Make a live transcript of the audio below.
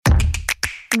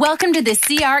Welcome to the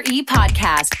CRE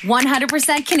Podcast,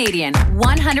 100% Canadian,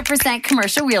 100%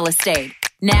 commercial real estate.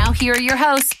 Now, here are your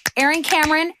hosts, Aaron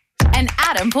Cameron and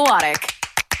Adam Pawatic.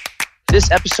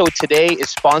 This episode today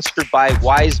is sponsored by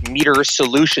Wise Meter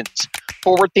Solutions.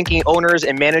 Forward-thinking owners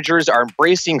and managers are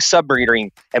embracing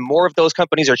submetering, and more of those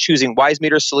companies are choosing Wise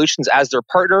Meter Solutions as their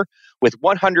partner. With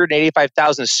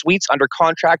 185,000 suites under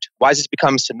contract, Wise has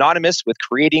become synonymous with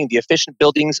creating the efficient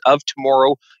buildings of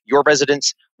tomorrow your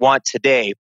residents want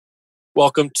today.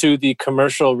 Welcome to the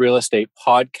Commercial Real Estate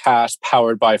Podcast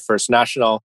powered by First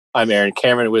National. I'm Aaron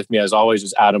Cameron. With me, as always,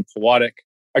 is Adam Pawatic.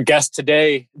 Our guest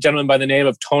today, a gentleman by the name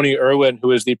of Tony Irwin,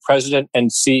 who is the president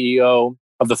and CEO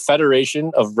of the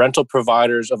Federation of Rental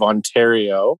Providers of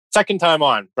Ontario. Second time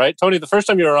on, right? Tony, the first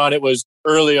time you were on, it was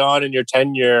early on in your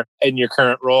tenure in your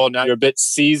current role. Now you're a bit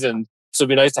seasoned. So it'd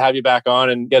be nice to have you back on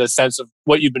and get a sense of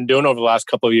what you've been doing over the last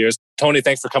couple of years. Tony,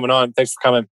 thanks for coming on. Thanks for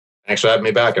coming. Thanks for having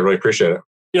me back. I really appreciate it.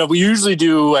 You know, we usually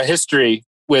do a history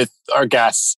with our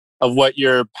guests of what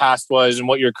your past was and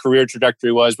what your career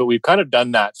trajectory was, but we've kind of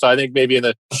done that. So I think maybe in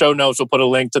the show notes, we'll put a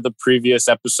link to the previous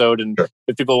episode. And Sure.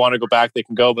 If people want to go back, they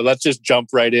can go. But let's just jump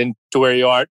right in to where you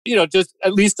are, you know, just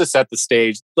at least to set the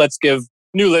stage. Let's give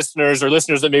new listeners or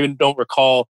listeners that maybe don't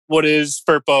recall, what is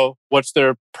FRPO? What's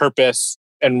their purpose?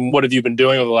 And what have you been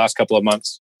doing over the last couple of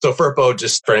months? So FRPO,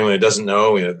 just for anyone who doesn't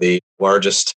know, the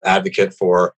largest advocate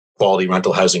for quality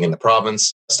rental housing in the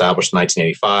province, established in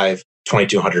 1985.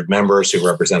 2,200 members who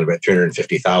represent about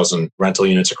 350,000 rental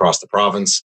units across the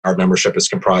province. Our membership is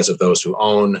comprised of those who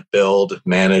own, build,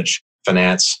 manage,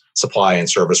 finance, supply, and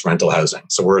service rental housing.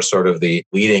 So we're sort of the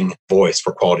leading voice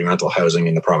for quality rental housing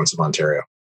in the province of Ontario.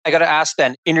 I got to ask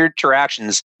then, in your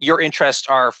interactions, your interests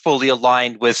are fully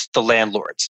aligned with the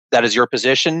landlords. That is your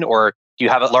position, or do you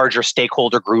have a larger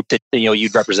stakeholder group that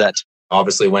you'd represent?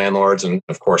 Obviously landlords, and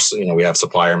of course, we have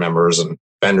supplier members and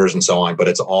vendors and so on, but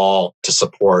it's all to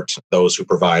support those who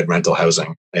provide rental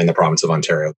housing in the province of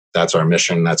Ontario. That's our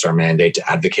mission. That's our mandate,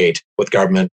 to advocate with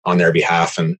government on their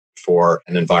behalf and for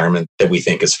an environment that we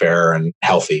think is fair and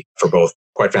healthy for both,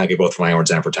 quite frankly, both for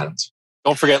landlords and for tenants.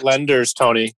 Don't forget lenders,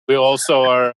 Tony. We also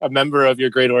are a member of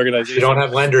your great organization. If you don't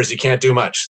have lenders, you can't do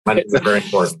much. Lenders are very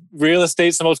important. Real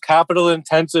estate's the most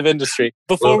capital-intensive industry.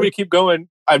 Before we keep going,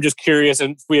 I'm just curious,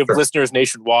 and we have listeners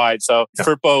nationwide. So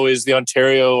FRPO is the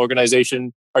Ontario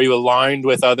organization. Are you aligned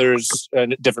with others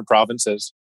in different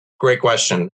provinces? Great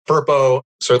question. FRPO,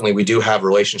 certainly we do have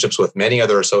relationships with many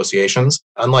other associations.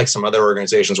 Unlike some other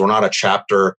organizations, we're not a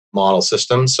chapter model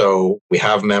system. So we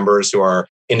have members who are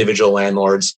individual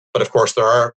landlords. But of course, there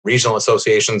are regional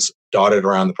associations dotted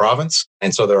around the province.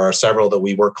 And so there are several that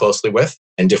we work closely with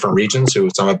in different regions, who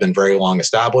some have been very long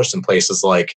established in places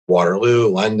like Waterloo,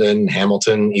 London,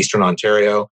 Hamilton, Eastern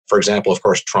Ontario. For example, of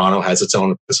course, Toronto has its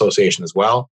own association as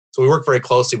well. So we work very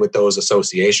closely with those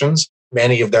associations.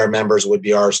 Many of their members would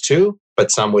be ours too,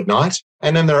 but some would not.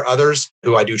 And then there are others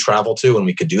who I do travel to, and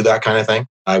we could do that kind of thing.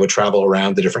 I would travel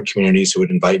around the different communities who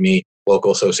would invite me,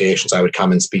 local associations. I would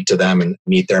come and speak to them and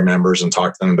meet their members and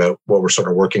talk to them about what we're sort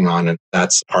of working on. And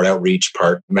that's part outreach,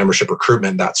 part membership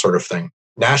recruitment, that sort of thing.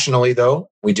 Nationally, though,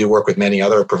 we do work with many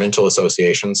other provincial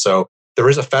associations. So there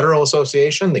is a federal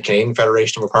association, the Canadian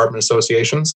Federation of Apartment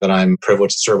Associations, that I'm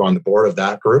privileged to serve on the board of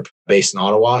that group based in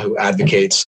Ottawa, who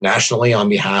advocates nationally on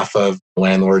behalf of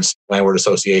landlords, landlord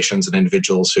associations, and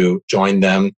individuals who join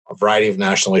them. A variety of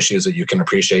national issues that you can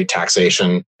appreciate: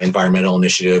 taxation, environmental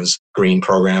initiatives, green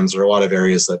programs. There are a lot of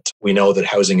areas that we know that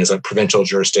housing is a provincial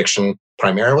jurisdiction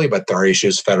primarily, but there are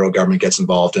issues federal government gets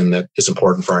involved in that is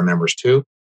important for our members too.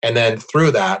 And then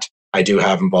through that, I do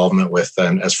have involvement with,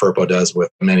 as FRPO does, with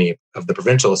many of the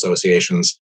provincial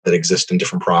associations that exist in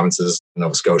different provinces,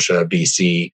 Nova Scotia,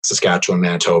 BC, Saskatchewan,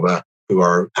 Manitoba, who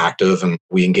are active, and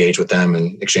we engage with them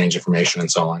and exchange information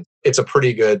and so on. It's a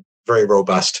pretty good, very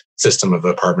robust system of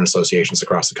apartment associations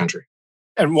across the country.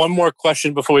 And one more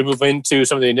question before we move into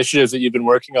some of the initiatives that you've been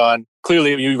working on.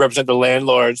 Clearly, you represent the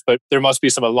landlords, but there must be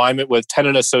some alignment with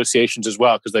tenant associations as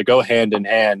well, because they go hand in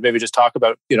hand. Maybe just talk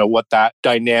about, what that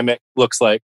dynamic looks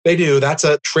like. They do. That's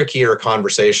a trickier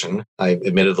conversation. I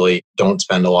admittedly don't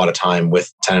spend a lot of time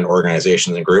with tenant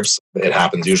organizations and groups. It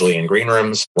happens usually in green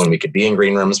rooms, when we could be in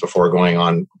green rooms before going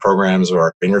on programs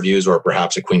or interviews, or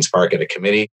perhaps at Queen's Park at a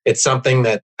committee. It's something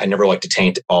that I never like to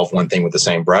taint all of one thing with the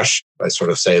same brush. I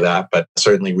sort of say that, but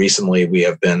certainly recently we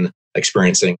have been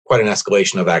experiencing quite an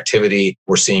escalation of activity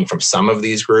we're seeing from some of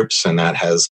these groups. And that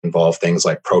has involved things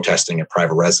like protesting at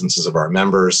private residences of our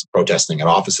members, protesting at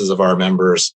offices of our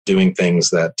members, doing things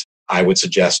that I would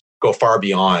suggest go far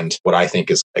beyond what I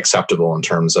think is acceptable in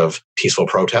terms of peaceful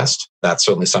protest. That's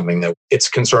certainly something that it's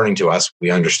concerning to us. We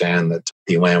understand that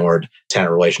the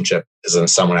landlord-tenant relationship is a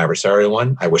somewhat adversarial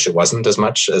one. I wish it wasn't as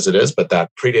much as it is, but that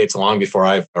predates long before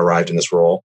I've arrived in this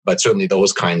role. But certainly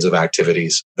those kinds of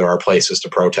activities, there are places to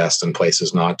protest and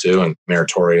places not to. And Mayor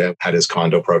Tory had his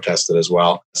condo protested as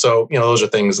well. So, those are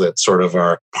things that sort of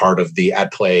are part of the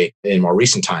at play in more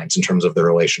recent times in terms of the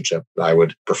relationship. I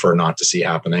would prefer not to see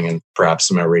happening, and perhaps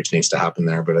some outreach needs to happen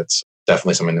there, but it's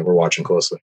definitely something that we're watching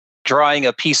closely. Drawing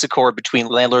a peace accord between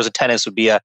landlords and tenants would be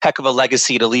a heck of a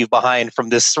legacy to leave behind from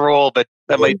this role, but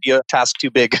that might be a task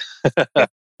too big.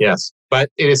 Yes. But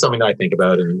it is something that I think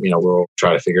about, and we'll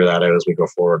try to figure that out as we go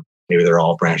forward. Maybe there are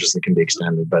all branches that can be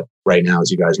extended, but right now,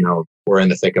 as you guys know, we're in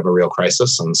the thick of a real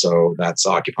crisis, and so that's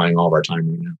occupying all of our time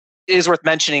right now. It is worth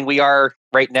mentioning we are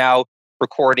right now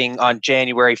recording on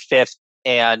January 5th,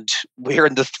 and we're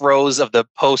in the throes of the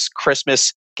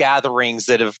post-Christmas gatherings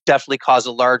that have definitely caused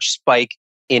a large spike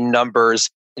in numbers.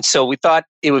 And so we thought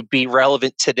it would be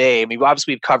relevant today. I mean,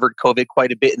 obviously we've covered COVID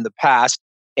quite a bit in the past,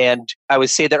 and I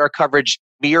would say that our coverage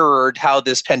mirrored how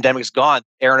this pandemic's gone.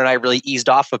 Aaron and I really eased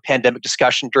off of pandemic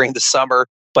discussion during the summer,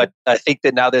 but I think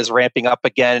that now that it's ramping up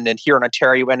again. And here in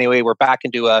Ontario, anyway, we're back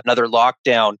into another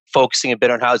lockdown, focusing a bit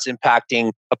on how it's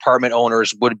impacting apartment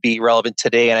owners would be relevant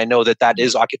today. And I know that that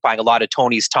is occupying a lot of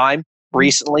Tony's time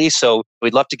recently. So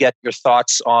we'd love to get your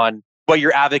thoughts on what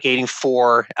you're advocating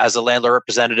for as a landlord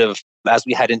representative as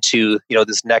we head into,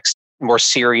 this next more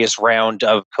serious round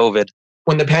of COVID.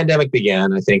 When the pandemic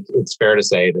began, I think it's fair to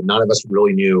say that none of us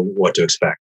really knew what to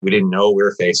expect. We didn't know what we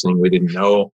were facing. We didn't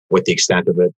know what the extent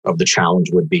of the challenge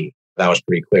would be. That was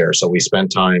pretty clear. So we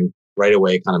spent time right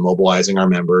away kind of mobilizing our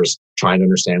members, trying to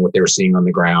understand what they were seeing on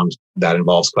the ground. That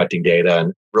involves collecting data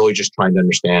and really just trying to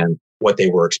understand what they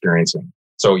were experiencing.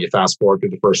 So you fast forward through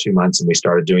the first few months, and we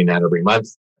started doing that every month,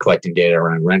 collecting data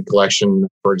around rent collection,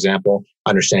 for example,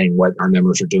 understanding what our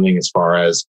members are doing as far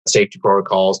as safety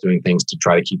protocols, doing things to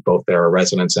try to keep both their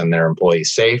residents and their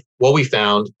employees safe. What we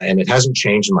found, and it hasn't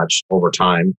changed much over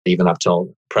time, even up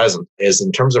till present, is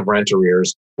in terms of rent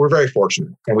arrears, we're very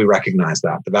fortunate, and we recognize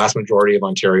that. The vast majority of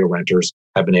Ontario renters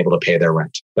have been able to pay their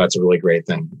rent. That's a really great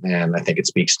thing. And I think it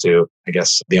speaks to,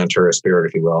 the Ontario spirit,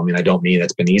 if you will. I mean, I don't mean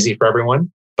it's been easy for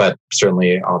everyone, but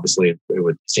certainly, obviously, it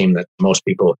would seem that most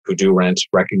people who do rent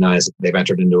recognize that they've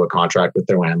entered into a contract with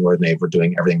their landlord and they were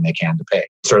doing everything they can to pay.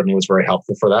 Certainly, it was very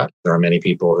helpful for that. There are many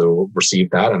people who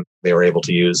received that and they were able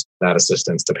to use that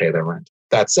assistance to pay their rent.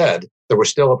 That said, there was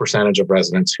still a percentage of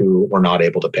residents who were not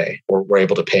able to pay, or were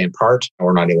able to pay in part, or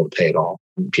were not able to pay at all.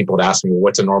 People would ask me,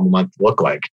 what's a normal month look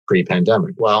like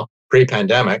pre-pandemic? Well,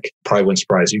 pre-pandemic, probably wouldn't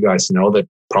surprise you guys to know that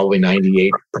probably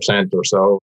 98% or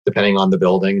so, depending on the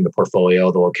building, the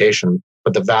portfolio, the location.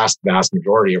 But the vast, vast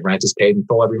majority of rent is paid in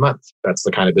full every month. That's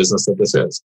the kind of business that this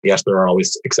is. Yes, there are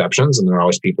always exceptions, and there are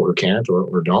always people who can't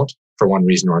or don't for one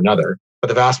reason or another. But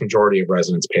the vast majority of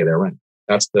residents pay their rent.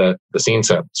 That's the scene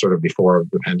set sort of before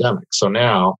the pandemic. So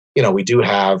now, we do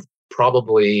have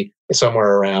probably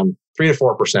somewhere around 3 to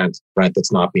 4% rent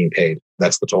that's not being paid.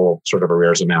 That's the total sort of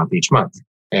arrears amount each month.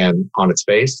 And on its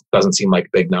face, doesn't seem like a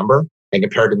big number. And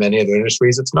compared to many other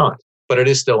industries, it's not. But it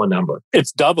is still a number.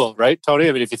 It's double, right, Tony?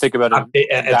 I mean, if you think about it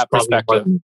in that perspective.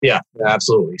 Yeah,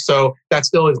 absolutely. So that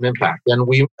still is an impact. And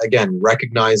we, again,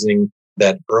 recognizing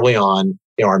that early on,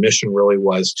 our mission really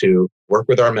was to work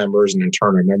with our members, and in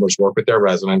turn, our members work with their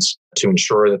residents to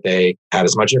ensure that they had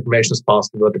as much information as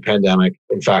possible about the pandemic.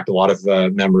 In fact, a lot of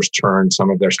members turned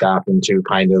some of their staff into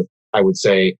kind of, I would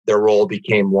say, their role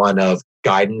became one of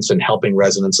guidance and helping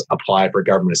residents apply for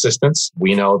government assistance.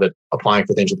 We know that applying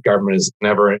for things with government is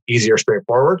never easy or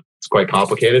straightforward. It's quite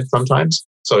complicated sometimes.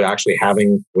 So actually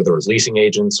having, whether it was leasing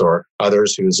agents or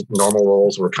others whose normal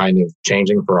roles were kind of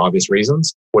changing for obvious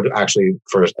reasons, would actually,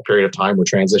 for a period of time, would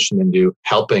transition into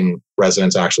helping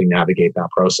residents actually navigate that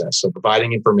process. So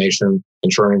providing information,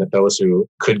 ensuring that those who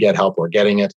could get help were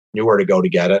getting it, knew where to go to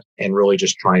get it, and really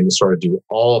just trying to sort of do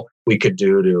all we could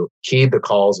do to heed the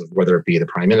calls of whether it be the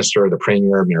Prime Minister, the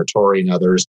Premier, Mayor Tory, and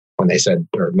others, when they said,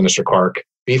 or Minister Clark,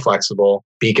 be flexible,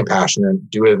 be compassionate,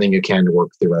 do everything you can to work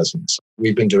with the residents.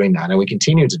 We've been doing that, and we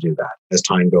continue to do that as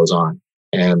time goes on.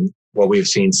 And what we've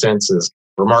seen since is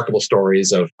remarkable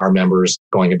stories of our members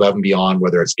going above and beyond,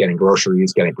 whether it's getting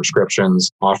groceries, getting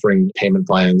prescriptions, offering payment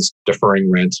plans,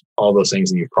 deferring rent, all those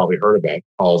things that you've probably heard about.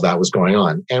 All of that was going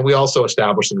on. And we also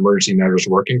established an emergency measures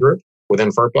working group within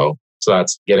FRPO. So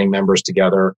that's getting members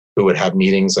together who would have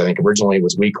meetings. I think originally it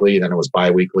was weekly, then it was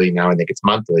bi-weekly. Now I think it's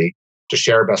monthly, to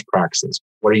share best practices.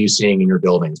 What are you seeing in your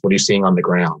buildings? What are you seeing on the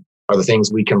ground? Are there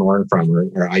things we can learn from,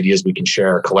 or ideas we can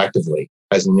share collectively?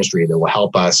 as an industry that will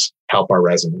help us help our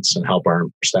residents and help our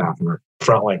staff and our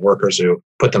frontline workers who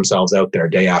put themselves out there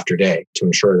day after day to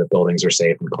ensure that buildings are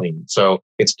safe and clean. So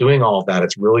it's doing all of that.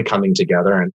 It's really coming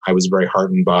together. And I was very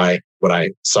heartened by what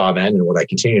I saw then and what I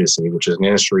continue to see, which is an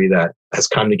industry that has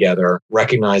come together,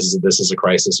 recognizes that this is a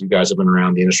crisis. You guys have been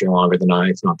around the industry longer than I.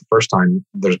 It's not the first time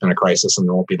there's been a crisis and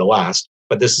it won't be the last,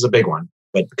 but this is a big one.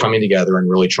 But coming together and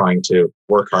really trying to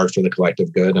work hard for the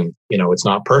collective good. And, it's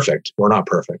not perfect. We're not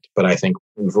perfect, but I think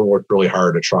we've worked really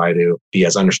hard to try to be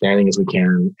as understanding as we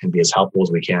can and be as helpful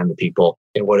as we can to people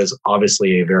in what is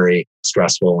obviously a very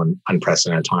stressful and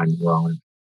unprecedented time we're all in.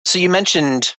 So you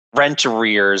mentioned rent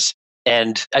arrears,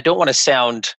 and I don't want to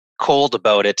sound cold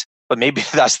about it, but maybe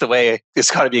that's the way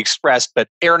it's got to be expressed. But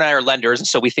Aaron and I are lenders, and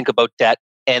so we think about debt,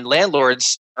 and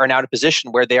landlords are now in a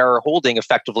position where they are holding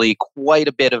effectively quite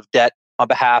a bit of debt on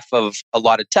behalf of a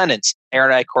lot of tenants.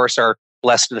 Aaron and I, of course, are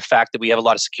blessed in the fact that we have a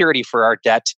lot of security for our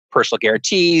debt, personal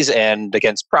guarantees and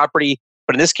against property.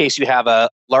 But in this case, you have a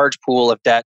large pool of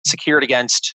debt secured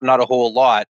against not a whole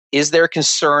lot. Is there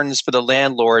concerns for the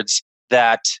landlords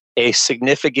that a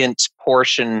significant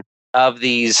portion of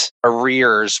these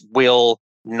arrears will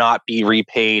not be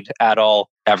repaid at all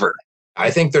ever? I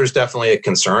think there's definitely a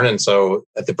concern. And so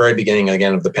at the very beginning,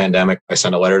 again, of the pandemic, I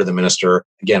sent a letter to the minister,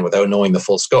 again, without knowing the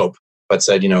full scope, but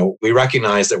said, we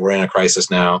recognize that we're in a crisis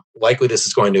now. Likely this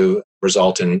is going to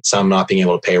result in some not being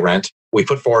able to pay rent. We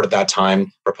put forward at that time a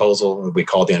proposal we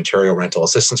called the Ontario Rental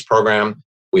Assistance Program.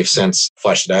 We've since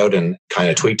fleshed it out and kind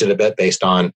of tweaked it a bit based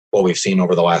on what we've seen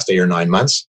over the last 8 or 9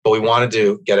 months. But we wanted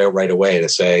to get out right away to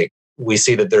say, we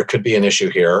see that there could be an issue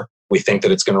here. We think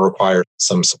that it's going to require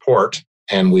some support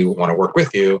and we want to work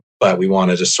with you, but we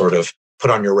want to just sort of put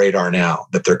on your radar now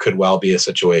that there could well be a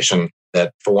situation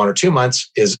that for 1 or 2 months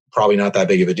is probably not that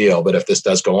big of a deal. But if this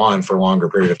does go on for a longer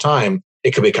period of time,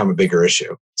 it could become a bigger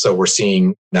issue. So we're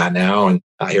seeing that now. And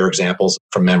I hear examples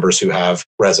from members who have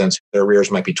residents, their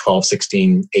arrears might be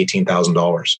 $12,000, $16,000,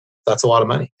 $18,000. That's a lot of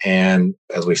money. And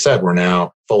as we've said, we're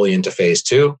now fully into phase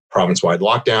 2, province-wide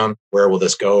lockdown. Where will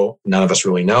this go? None of us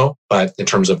really know. But in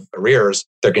terms of arrears,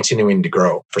 they're continuing to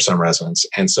grow for some residents.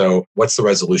 And so what's the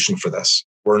resolution for this?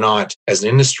 We're not, as an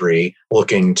industry,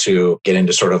 looking to get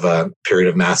into sort of a period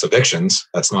of mass evictions.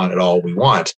 That's not at all what we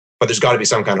want. But there's got to be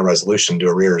some kind of resolution to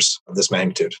arrears of this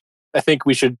magnitude. I think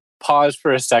we should pause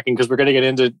for a second because we're going to get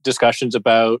into discussions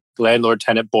about the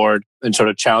landlord-tenant board and sort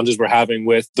of challenges we're having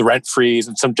with the rent freeze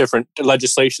and some different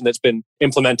legislation that's been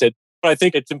implemented. But I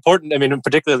think it's important,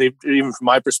 particularly even from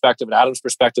my perspective and Adam's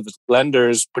perspective as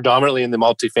lenders, predominantly in the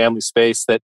multifamily space,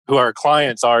 that who our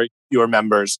clients are your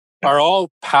members, are all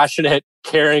passionate,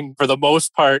 caring, for the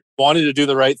most part, wanting to do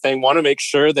the right thing, want to make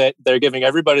sure that they're giving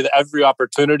everybody every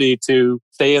opportunity to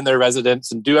stay in their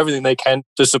residence and do everything they can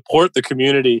to support the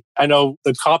community. I know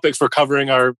the topics we're covering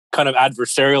are kind of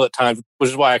adversarial at times,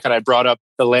 which is why I brought up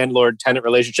the landlord-tenant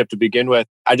relationship to begin with.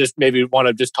 I just maybe want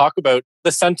to just talk about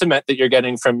the sentiment that you're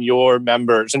getting from your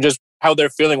members and just how they're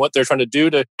feeling, what they're trying to do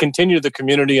to continue the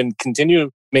community and continue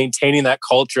maintaining that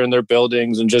culture in their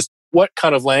buildings, and just what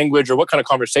kind of language or what kind of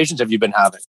conversations have you been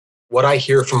having? What I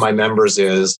hear from my members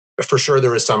is, for sure,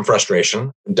 there is some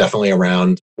frustration, definitely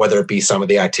around whether it be some of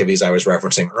the activities I was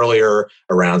referencing earlier,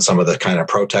 around some of the kind of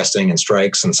protesting and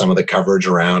strikes and some of the coverage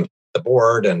around the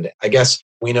board. And I guess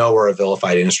we know we're a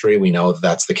vilified industry. We know that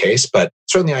that's the case. But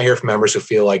certainly I hear from members who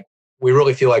feel like we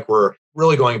really feel like we're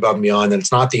really going above and beyond, that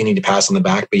it's not that you need to pass on the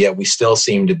back, but yet we still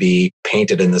seem to be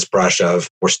painted in this brush of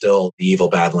we're still the evil,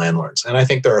 bad landlords. And I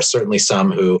think there are certainly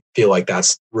some who feel like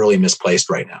that's really misplaced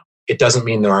right now. It doesn't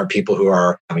mean there aren't people who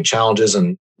are having challenges.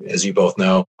 And as you both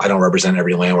know, I don't represent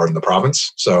every landlord in the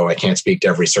province, so I can't speak to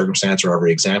every circumstance or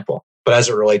every example. But as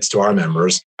it relates to our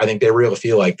members, I think they really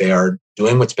feel like they are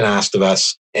doing what's been asked of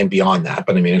us and beyond that.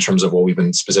 But in terms of what we've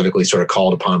been specifically sort of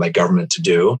called upon by government to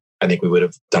do, I think we would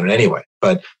have done it anyway.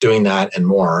 But doing that and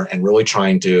more, and really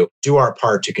trying to do our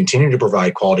part to continue to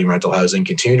provide quality rental housing,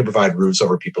 continue to provide roofs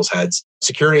over people's heads.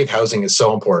 Security of housing is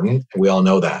so important, and we all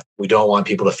know that. We don't want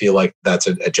people to feel like that's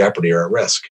a jeopardy or a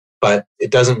risk. But it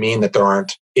doesn't mean that there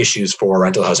aren't issues for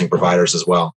rental housing providers as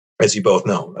well, as you both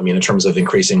know. In terms of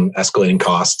increasing, escalating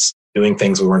costs, doing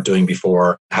things we weren't doing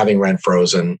before, having rent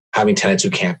frozen, having tenants who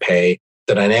can't pay.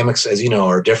 The dynamics, as you know,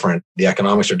 are different. The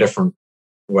economics are different,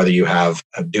 whether you have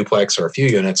a duplex or a few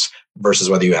units versus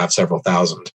whether you have several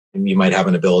thousand. And you might have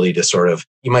an ability to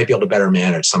you might be able to better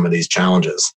manage some of these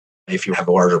challenges if you have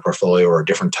a larger portfolio or a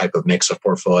different type of mix of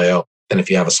portfolio than if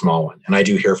you have a small one. And I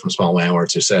do hear from small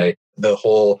landlords who say the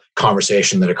whole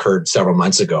conversation that occurred several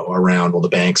months ago around, the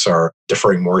banks are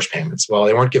deferring mortgage payments. Well,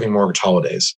 they weren't giving mortgage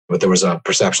holidays, but there was a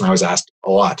perception I was asked a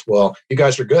lot. Well, you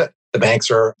guys are good. the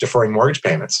banks are deferring mortgage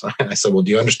payments. I said, well,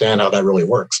 do you understand how that really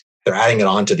works? They're adding it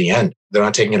on to the end. They're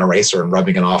not taking an eraser and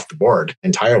rubbing it off the board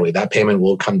entirely. That payment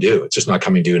will come due. It's just not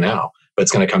coming due now, but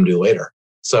it's going to come due later.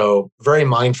 So very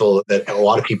mindful that a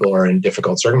lot of people are in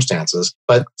difficult circumstances,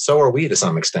 but so are we to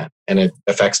some extent. And it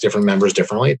affects different members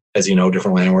differently. As you know,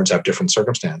 different landlords have different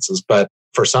circumstances. But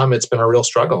for some, it's been a real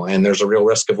struggle and there's a real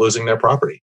risk of losing their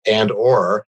property and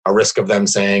or a risk of them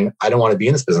saying, I don't want to be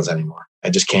in this business anymore. I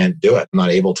just can't do it. I'm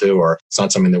not able to, or it's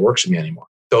not something that works for me anymore.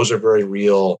 Those are very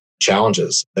real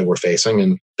challenges that we're facing.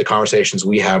 And the conversations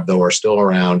we have, though, are still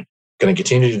around, going to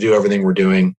continue to do everything we're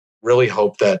doing, really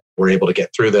hope that we're able to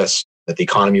get through this, that the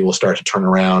economy will start to turn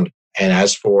around. And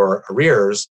as for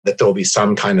arrears, that there will be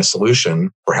some kind of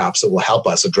solution, perhaps, that will help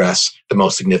us address the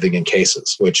most significant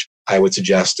cases, which I would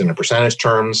suggest in a percentage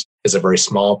terms is a very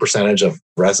small percentage of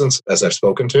residents, as I've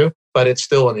spoken to, but it's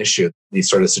still an issue. The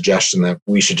sort of suggestion that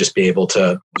we should just be able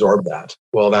to absorb that.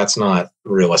 Well, that's not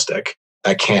realistic.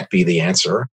 That can't be the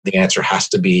answer. The answer has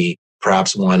to be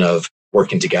perhaps one of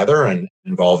working together and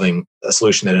involving a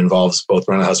solution that involves both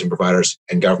rental housing providers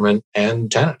and government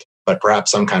and tenant, but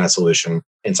perhaps some kind of solution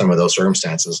in some of those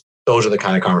circumstances. Those are the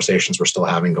kind of conversations we're still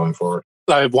having going forward.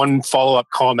 I have one follow-up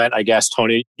comment, I guess,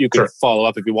 Tony. You can follow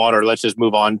up if you want, or let's just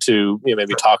move on to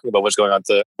maybe talking about what's going on at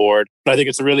the board. But I think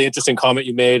it's a really interesting comment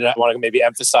you made, and I want to maybe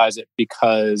emphasize it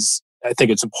because I think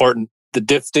it's important. The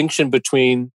distinction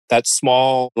between that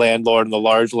small landlord and the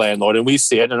large landlord, and we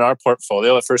see it in our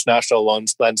portfolio at First National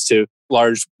lends to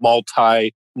large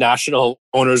multinational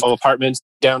owners of apartments,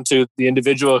 down to the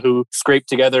individual who scraped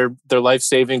together their life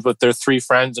savings with their 3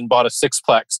 friends and bought a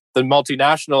sixplex. The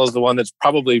multinational is the one that's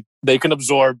probably, they can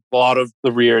absorb a lot of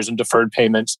the arrears and deferred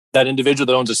payments. That individual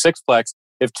that owns a sixplex,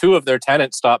 if 2 of their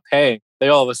tenants stop paying, they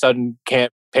all of a sudden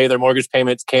can't pay their mortgage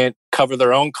payments, can't cover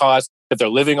their own costs if they're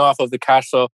living off of the cash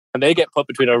flow. And they get put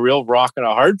between a real rock and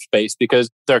a hard space because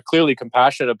they're clearly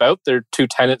compassionate about their 2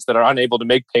 tenants that are unable to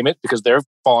make payments because they're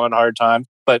falling on hard times.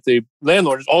 But the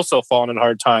landlord is also falling in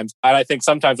hard times. And I think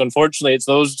sometimes, unfortunately, it's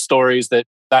those stories that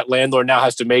landlord now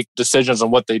has to make decisions on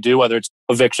what they do, whether it's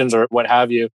evictions or what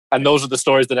have you. And those are the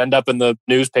stories that end up in the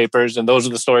newspapers. And those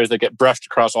are the stories that get brushed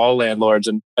across all landlords.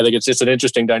 And I think it's just an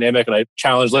interesting dynamic. And I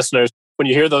challenge listeners, when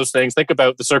you hear those things, think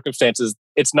about the circumstances.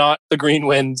 It's not the Green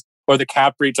Winds or the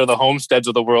CapREITs or the Homesteads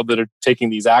of the world that are taking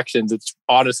these actions. It's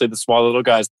honestly the small little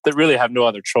guys that really have no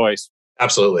other choice.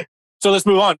 Absolutely. So let's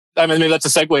move on. I mean, maybe that's a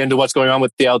segue into what's going on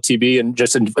with the LTB and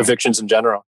just in evictions in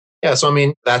general. Yeah, so I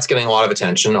mean, that's getting a lot of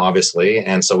attention, obviously.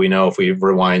 And so we know if we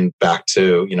rewind back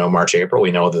to, March, April,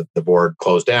 we know that the board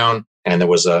closed down and there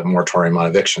was a moratorium on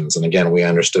evictions. And again, we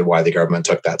understood why the government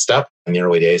took that step in the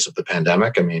early days of the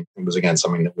pandemic. I mean, it was, again,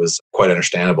 something that was quite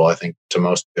understandable, I think, to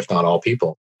most, if not all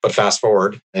people. But fast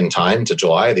forward in time to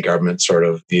July, the government sort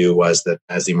of view was that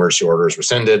as the emergency orders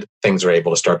rescinded, things are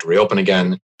able to start to reopen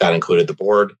again. That included the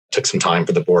board. It took some time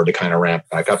for the board to kind of ramp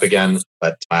back up again.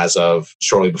 But as of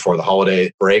shortly before the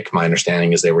holiday break, my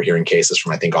understanding is they were hearing cases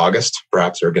from, I think, August.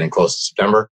 Perhaps they were getting close to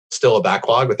September. Still a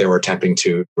backlog, but they were attempting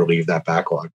to relieve that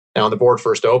backlog. Now, when the board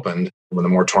first opened, when the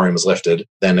moratorium was lifted,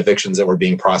 then evictions that were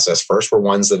being processed first were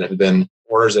ones that had been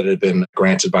orders that had been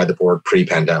granted by the board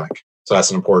pre-pandemic. So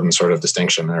that's an important sort of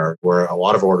distinction. There were a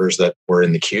lot of orders that were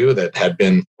in the queue that had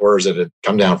been orders that had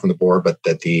come down from the board, but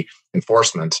that the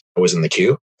enforcement was in the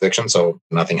queue, eviction. So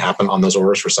nothing happened on those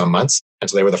orders for some months. And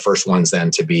so they were the first ones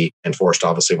then to be enforced,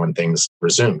 obviously, when things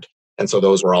resumed. And so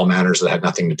those were all matters that had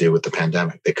nothing to do with the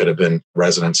pandemic. They could have been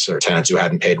residents or tenants who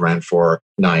hadn't paid rent for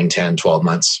 9, 10, 12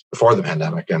 months before the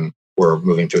pandemic. And we're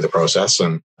moving through the process,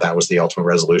 and that was the ultimate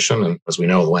resolution. And as we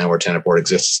know, the Landlord-Tenant Board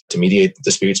exists to mediate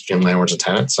disputes between landlords and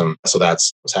tenants, and so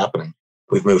that's what's happening.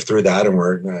 We've moved through that, and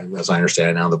we're, as I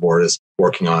understand it now, the board is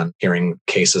working on hearing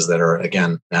cases that are,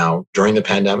 again, now during the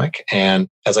pandemic. And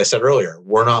as I said earlier,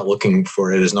 we're not looking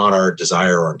for, it is not our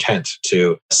desire or intent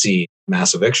to see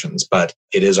mass evictions, but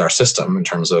it is our system in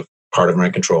terms of part of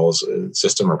rent control's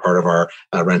system or part of our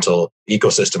rental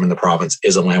ecosystem in the province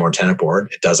is a landlord-tenant board.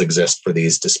 It does exist for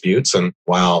these disputes. And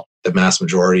while the mass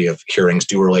majority of hearings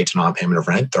do relate to non-payment of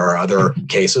rent, there are other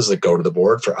cases that go to the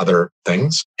board for other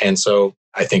things. And so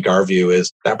I think our view is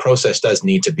that process does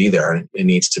need to be there and it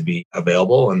needs to be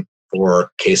available and for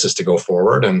cases to go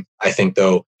forward. And I think,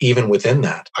 though, even within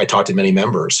that, I talked to many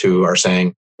members who are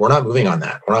saying, we're not moving on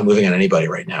that. We're not moving on anybody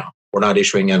right now. We're not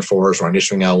issuing N4s. We're not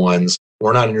issuing L1s.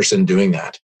 We're not interested in doing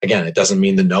that. Again, it doesn't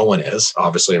mean that no one is.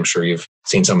 Obviously, I'm sure you've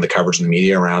seen some of the coverage in the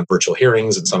media around virtual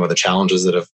hearings and some of the challenges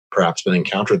that have perhaps been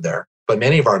encountered there. But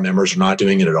many of our members are not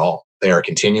doing it at all. They are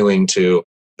continuing to,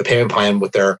 the payment plan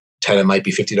with their tenant might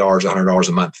be $50, $100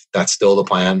 a month. That's still the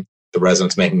plan. The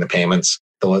resident's making the payments.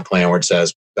 The landlord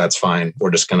says, that's fine.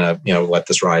 We're just going to, let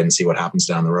this ride and see what happens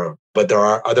down the road. But there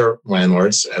are other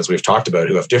landlords, as we've talked about,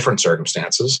 who have different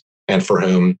circumstances and for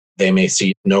whom they may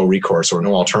see no recourse or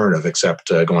no alternative except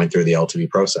going through the LTV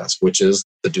process, which is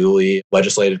the duly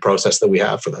legislated process that we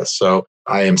have for this. So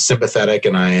I am sympathetic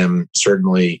and I am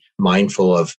certainly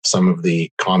mindful of some of the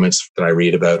comments that I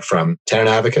read about from tenant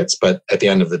advocates. But at the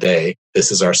end of the day,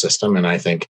 this is our system. And I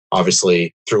think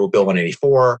obviously through Bill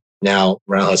 184, now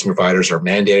rental housing providers are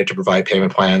mandated to provide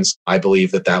payment plans. I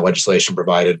believe that legislation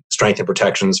provided strength and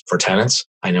protections for tenants.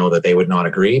 I know that they would not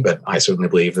agree, but I certainly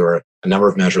believe there were a number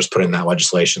of measures put in that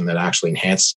legislation that actually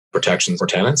enhance protections for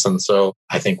tenants. And so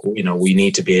I think, we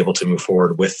need to be able to move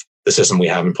forward with the system we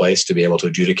have in place to be able to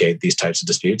adjudicate these types of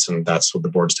disputes. And that's what the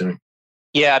board's doing.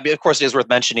 Yeah, of course, it is worth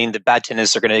mentioning that bad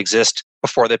tenants are going to exist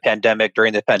before the pandemic,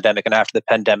 during the pandemic, and after the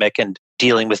pandemic. And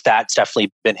dealing with that's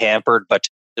definitely been hampered. But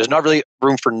there's not really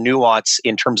room for nuance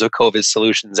in terms of COVID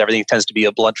solutions. Everything tends to be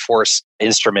a blunt force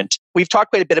instrument. We've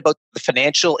talked quite a bit about the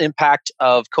financial impact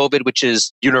of COVID, which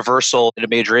is universal and a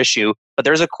major issue. But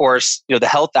there's, of course, the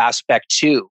health aspect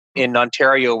too. In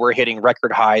Ontario, we're hitting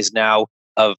record highs now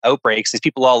of outbreaks. These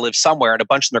people all live somewhere, and a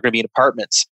bunch of them are going to be in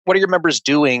apartments. What are your members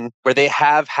doing where they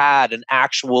have had an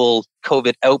actual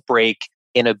COVID outbreak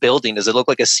in a building? Does it look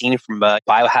like a scene from a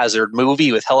biohazard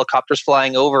movie with helicopters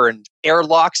flying over and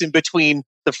airlocks in between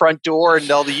the front door and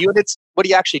all the units? What do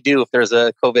you actually do if there's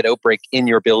a COVID outbreak in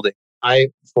your building? I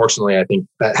think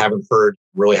that haven't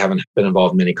been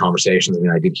involved in many conversations.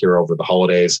 I did hear over the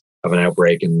holidays of an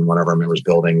outbreak in one of our members'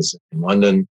 buildings in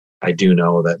London. I do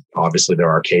know that obviously there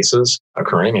are cases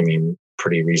occurring.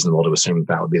 Pretty reasonable to assume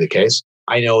that would be the case.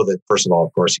 I know that, first of all,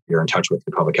 of course, you're in touch with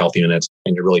your public health units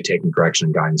and you're really taking correction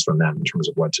and guidance from them in terms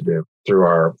of what to do. Through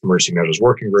our emergency measures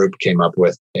working group, came up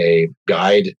with a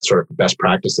guide, sort of best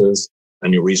practices, a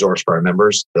new resource for our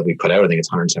members that we put out. I think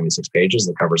it's 176 pages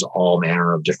that covers all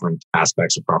manner of different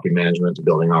aspects of property management,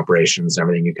 building operations,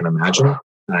 everything you can imagine.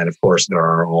 And of course, there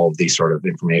are all of these sort of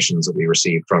informations that we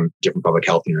receive from different public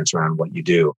health units around what you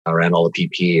do, around all the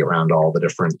PPE, around all the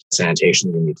different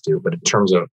sanitation you need to do. But in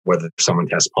terms of whether someone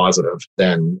tests positive,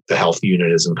 then the health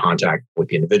unit is in contact with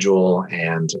the individual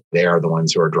and they are the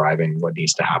ones who are driving what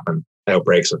needs to happen.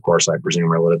 Outbreaks, of course, I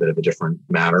presume are a little bit of a different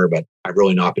matter, but I've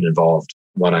really not been involved.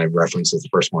 What I referenced is the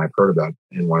first one I've heard about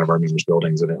in one of our members'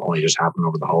 buildings, and it only just happened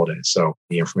over the holidays. So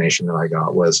the information that I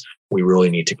got was we really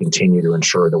need to continue to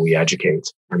ensure that we educate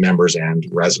our members and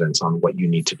residents on what you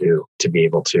need to do to be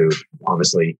able to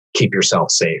obviously keep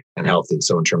yourself safe and healthy.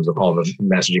 So in terms of all the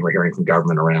messaging we're hearing from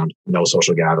government around no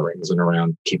social gatherings and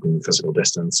around keeping physical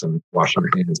distance and washing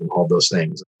your hands and all those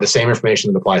things, the same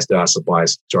information that applies to us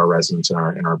applies to our residents in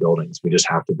our buildings. We just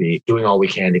have to be doing all we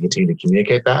can to continue to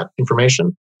communicate that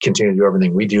information, continue to do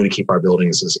everything we do to keep our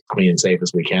buildings as clean and safe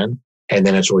as we can. And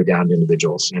then it's really down to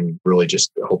individuals and really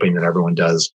just hoping that everyone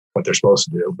does what they're supposed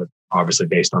to do. But obviously,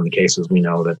 based on the cases, we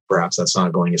know that perhaps that's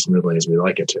not going as smoothly as we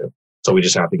like it to. So we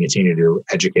just have to continue to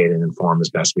educate and inform as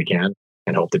best we can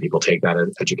and hope that people take that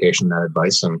education, that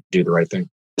advice, and do the right thing.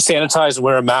 Sanitize and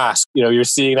wear a mask. You're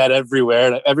seeing that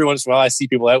everywhere. And every once in a while, I see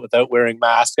people out without wearing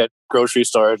masks at grocery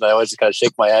stores. And I always just kind of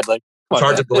shake my head like, it's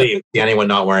hard to believe anyone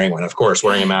not wearing one. Of course,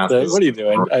 wearing a mask. What are you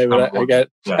doing?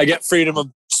 I get freedom of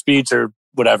speech or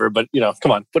whatever, but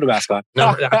come on, put a mask on.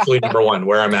 Absolutely, number one,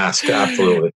 wear a mask.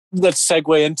 Absolutely. Let's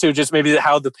segue into just maybe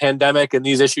how the pandemic and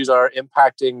these issues are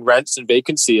impacting rents and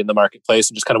vacancy in the marketplace,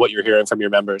 and just kind of what you're hearing from your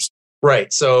members.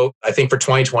 Right. So I think for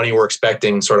 2020, we're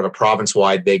expecting sort of a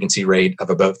province-wide vacancy rate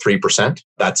of about 3%.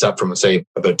 That's up from, say,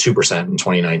 about 2% in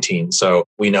 2019. So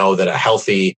we know that a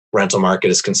healthy rental market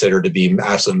is considered to be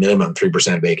absolute minimum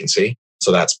 3% vacancy.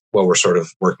 So that's what we're sort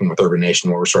of working with Urban Nation,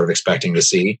 what we're sort of expecting to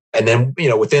see. And then,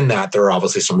 within that, there are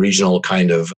obviously some regional kind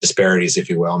of disparities,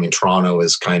 if you will. Toronto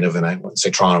is kind of, and I wouldn't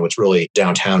say Toronto, it's really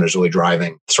downtown is really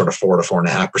driving sort of 4 to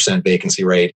 4.5% vacancy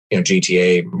rate.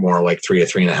 GTA more like 3 to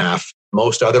 3.5%.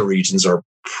 Most other regions are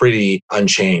pretty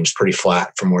unchanged, pretty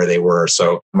flat from where they were.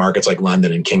 So markets like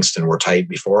London and Kingston were tight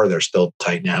before. They're still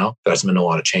tight now. There hasn't been a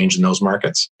lot of change in those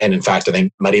markets. And in fact, I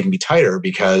think might even be tighter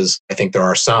because I think there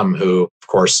are some who, of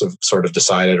course, have sort of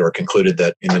decided or concluded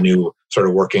that in the new sort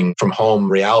of working from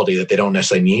home reality that they don't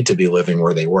necessarily need to be living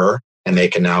where they were. And they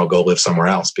can now go live somewhere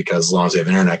else because as long as they have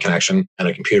an internet connection and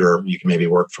a computer, you can maybe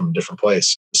work from a different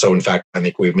place. So in fact, I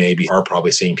think we maybe are probably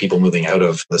seeing people moving out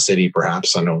of the city,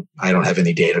 perhaps. I don't have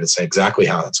any data to say exactly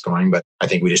how that's going, but I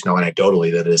think we just know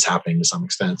anecdotally that it is happening to some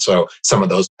extent. So some of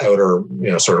those outer,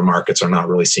 sort of markets are not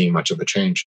really seeing much of a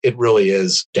change. It really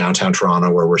is downtown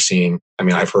Toronto where we're seeing,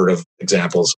 I've heard of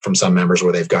examples from some members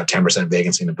where they've got 10%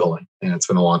 vacancy in a building. And it's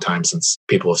been a long time since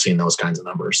people have seen those kinds of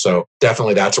numbers. So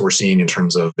definitely that's what we're seeing in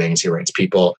terms of vacancy rates.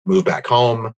 People move back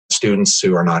home. students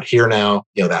who are not here now.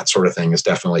 That sort of thing has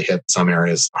definitely hit some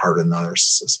areas harder than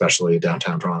others, especially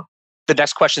downtown Toronto. The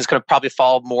next question is going to probably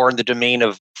fall more in the domain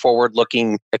of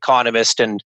forward-looking economist.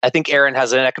 And I think Aaron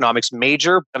has an economics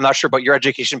major. I'm not sure about your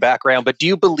education background, but do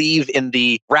you believe in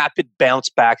the rapid bounce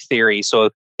back theory? So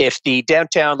if the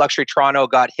downtown luxury Toronto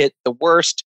got hit the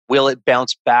worst, will it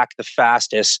bounce back the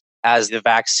fastest as the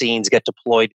vaccines get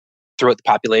deployed throughout the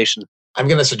population? I'm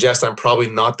going to suggest I'm probably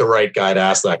not the right guy to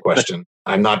ask that question.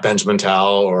 I'm not Benjamin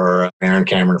Tal or Aaron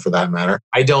Cameron for that matter.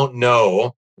 I don't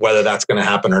know whether that's going to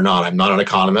happen or not. I'm not an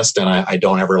economist, and I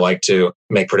don't ever like to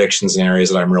make predictions in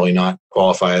areas that I'm really not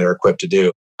qualified or equipped to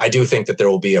do. I do think that there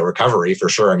will be a recovery for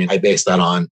sure. I mean, I base that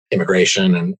on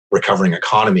immigration and recovering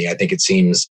economy. I think it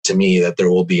seems to me that there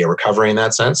will be a recovery in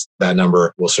that sense. That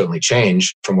number will certainly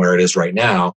change from where it is right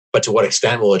now. But to what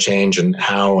extent will it change and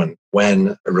how and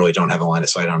when, I really don't have a line of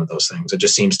sight on those things. It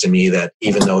just seems to me that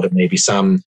even though there may be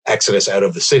some exodus out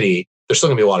of the city, there's still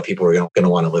going to be a lot of people who are going to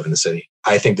want to live in the city.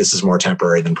 I think this is more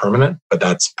temporary than permanent, but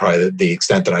that's probably the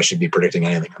extent that I should be predicting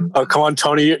anything. Oh, come on,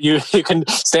 Tony. You can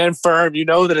stand firm. You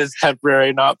know that it's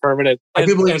temporary, not permanent. I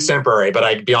do believe it's temporary,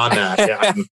 but beyond that,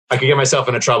 yeah, I could get myself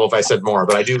into trouble if I said more,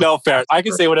 but I do. No, fair. I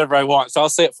can say whatever I want, so I'll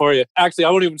say it for you. Actually, I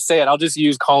won't even say it. I'll just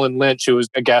use Colin Lynch, who was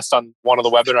a guest on one of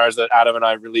the webinars that Adam and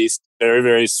I released. Very,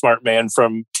 very smart man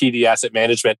from TD Asset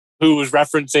Management, who was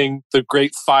referencing the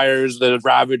great fires that have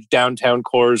ravaged downtown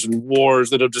cores and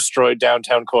wars that have destroyed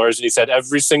downtown cores. And he said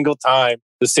every single time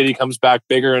the city comes back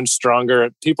bigger and stronger,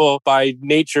 people by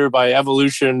nature, by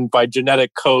evolution, by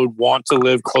genetic code want to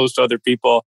live close to other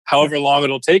people. However long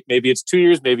it'll take, maybe it's 2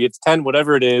 years, maybe it's 10,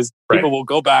 whatever it is, right. People will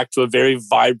go back to a very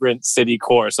vibrant city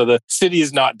core. So the city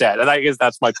is not dead. And I guess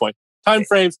that's my point. Time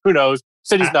frames, who knows?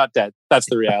 City's not dead. That's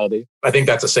the reality. I think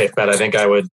that's a safe bet. I think I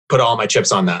would put all my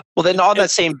chips on that. Well, then on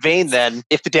that same vein, then,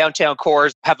 if the downtown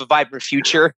cores have a vibrant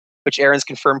future, which Aaron's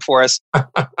confirmed for us,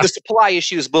 the supply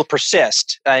issues will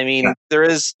persist. I mean, there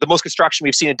is the most construction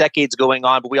we've seen in decades going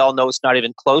on, but we all know it's not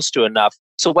even close to enough.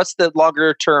 So what's the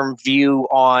longer term view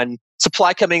on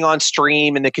supply coming on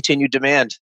stream and the continued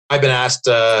demand? I've been asked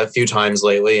a few times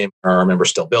lately, are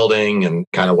members still building and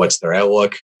kind of what's their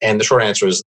outlook? And the short answer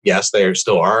is yes, they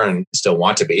still are and still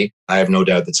want to be. I have no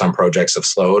doubt that some projects have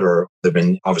slowed or there have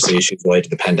been obviously issues related to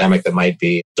the pandemic that might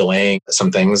be delaying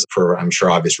some things for, I'm sure,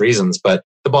 obvious reasons. But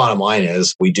the bottom line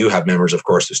is we do have members, of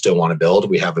course, who still want to build.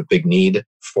 We have a big need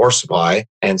for supply.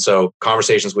 And so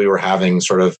conversations we were having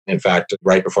sort of, in fact,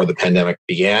 right before the pandemic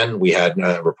began, we had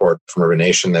a report from Urban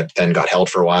Nation that then got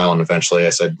held for a while. And eventually I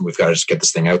said, we've got to just get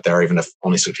this thing out there, even if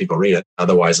only 6 people read it.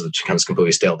 Otherwise, it becomes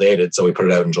completely stale dated. So we put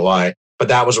it out in July. But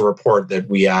that was a report that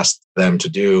we asked them to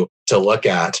do to look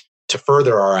at to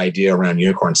further our idea around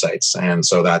unicorn sites. And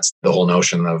so that's the whole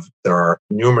notion of there are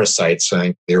numerous sites. I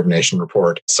think the Urban Nation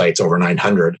report cites over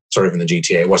 900 sort of in the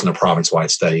GTA. It wasn't a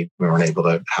province-wide study. We weren't able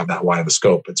to have that wide of a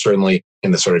scope, but certainly in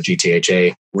the sort of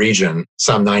GTHA region,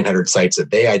 some 900 sites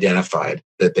that they identified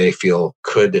that they feel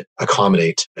could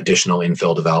accommodate additional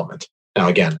infill development. Now,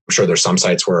 again, I'm sure there's some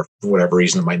sites where for whatever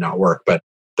reason it might not work, but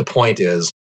the point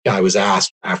is, I was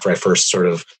asked after I first sort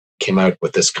of came out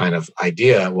with this kind of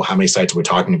idea, well, how many sites are we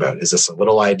talking about? Is this a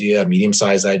little idea, a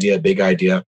medium-sized idea, a big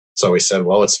idea? So we said,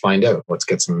 well, let's find out. Let's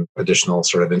get some additional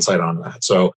sort of insight on that.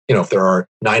 So, if there are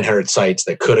 900 sites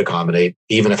that could accommodate,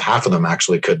 even if half of them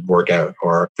actually could work out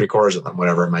or 3/4 of them,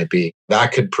 whatever it might be,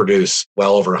 that could produce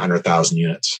well over 100,000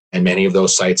 units. And many of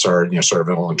those sites are, sort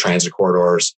of along transit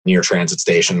corridors, near transit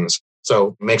stations.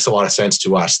 So it makes a lot of sense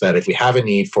to us that if we have a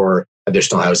need for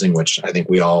additional housing, which I think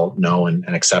we all know and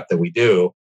accept that we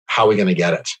do, how are we going to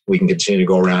get it? We can continue to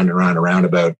go around and around and around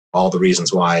about all the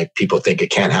reasons why people think it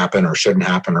can't happen or shouldn't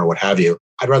happen or what have you.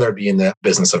 I'd rather be in the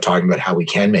business of talking about how we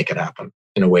can make it happen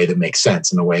in a way that makes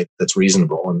sense, in a way that's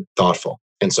reasonable and thoughtful.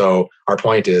 And so our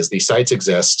point is these sites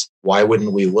exist. Why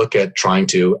wouldn't we look at trying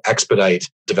to expedite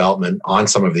development on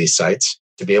some of these sites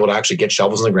to be able to actually get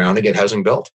shovels in the ground and get housing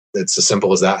built? It's as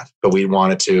simple as that. But we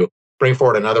wanted to bring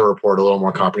forward another report, a little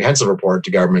more comprehensive report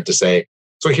to government to say,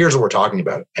 so here's what we're talking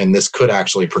about. And this could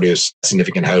actually produce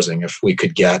significant housing if we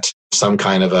could get some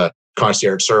kind of a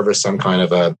concierge service, some kind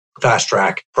of a fast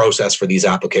track process for these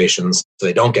applications so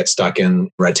they don't get stuck in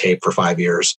red tape for 5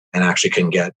 years and actually can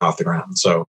get off the ground.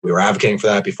 So we were advocating for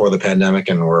that before the pandemic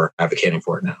and we're advocating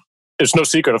for it now. It's no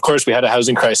secret. Of course, we had a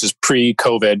housing crisis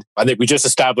pre-COVID. I think we just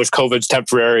established COVID's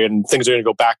temporary and things are going to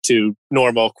go back to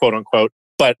normal, quote unquote.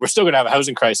 But we're still going to have a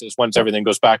housing crisis once everything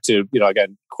goes back to,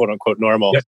 again, quote unquote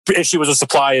normal. Yep. The issue was a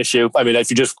supply issue. I mean,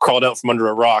 if you just crawled out from under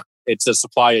a rock, it's a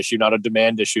supply issue, not a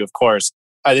demand issue, of course.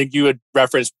 I think you had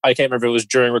referenced, I can't remember if it was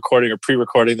during recording or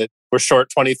pre-recording, that we're short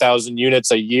 20,000 units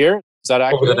a year. Is that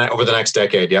accurate? Over the next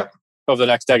decade, yeah. over the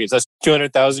next decade. So that's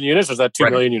 200,000 units, or is that 2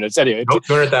 million units? Anyway, no,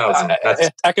 200,000.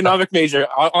 Economic major,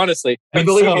 honestly. We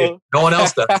believe you. No one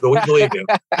else does, but we believe you.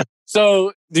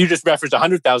 So you just referenced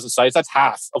 100,000 sites. That's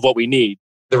half of what we need.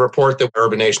 The report that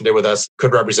Urban Nation did with us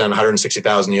could represent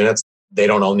 160,000 units. They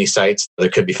don't own these sites. There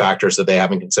could be factors that they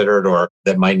haven't considered or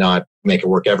that might not make it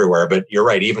work everywhere. But you're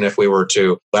right. Even if we were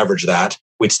to leverage that,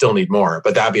 we'd still need more.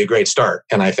 But that'd be a great start.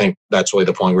 And I think that's really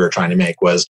the point we were trying to make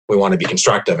was we want to be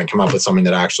constructive and come up with something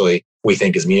that actually we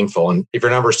think is meaningful. And if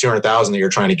your number is 200,000 that you're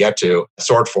trying to get to,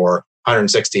 sort for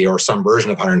 160 or some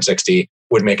version of 160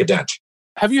 would make a dent.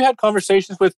 Have you had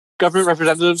conversations with government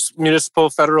representatives, municipal,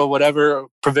 federal, whatever,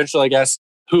 provincial, I guess,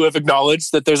 who have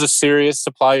acknowledged that there's a serious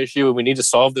supply issue and we need to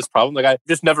solve this problem? Like, I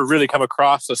just never really come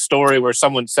across a story where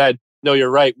someone said, no,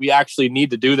 you're right, we actually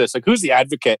need to do this. Like, who's the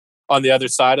advocate on the other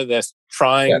side of this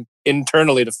trying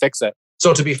internally to fix it?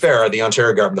 So to be fair, the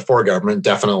Ontario government, the Ford government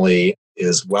definitely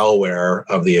is well aware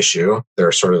of the issue.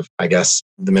 They're sort of, I guess,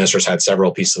 the minister's had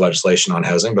several pieces of legislation on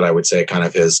housing, but I would say kind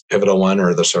of his pivotal one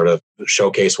or the sort of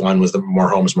showcase one was the More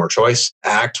Homes, More Choice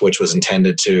Act, which was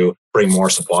intended to bring more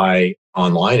supply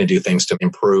online and do things to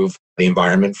improve the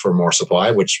environment for more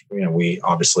supply, which we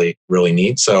obviously really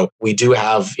need. So we do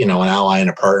have an ally and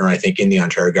a partner, I think, in the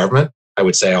Ontario government. I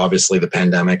would say, obviously, the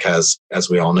pandemic has, as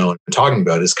we all know and been talking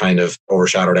about, has kind of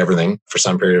overshadowed everything for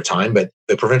some period of time. But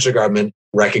the provincial government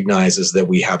recognizes that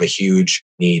we have a huge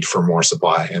need for more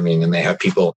supply. I mean, and they have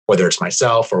people, whether it's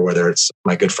myself or whether it's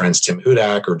my good friends Tim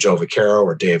Hudak or Joe Vaccaro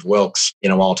or Dave Wilkes,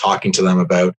 all talking to them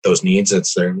about those needs.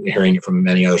 They're hearing it from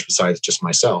many others besides just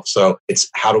myself. So it's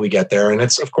how do we get there? And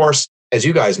it's, of course, as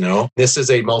you guys know, this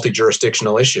is a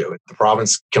multi-jurisdictional issue. The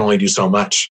province can only do so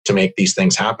much to make these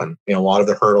things happen. A lot of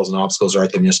the hurdles and obstacles are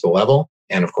at the municipal level.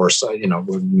 And of course,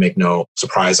 would make no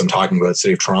surprise I'm talking about the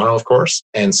City of Toronto, of course.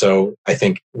 And so I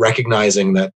think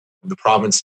recognizing that the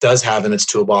province does have in its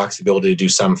toolbox the ability to do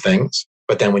some things.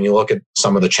 But then when you look at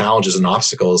some of the challenges and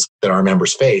obstacles that our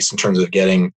members face in terms of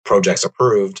getting projects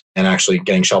approved and actually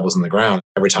getting shovels in the ground,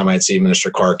 every time I'd see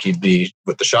Minister Clark, he'd be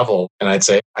with the shovel. And I'd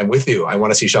say, I'm with you. I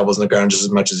want to see shovels in the ground just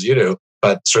as much as you do.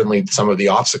 But certainly some of the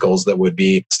obstacles that would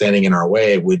be standing in our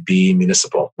way would be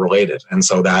municipal related. And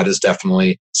so that is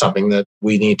definitely something that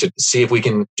we need to see if we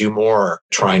can do more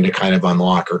trying to kind of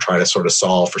unlock or try to sort of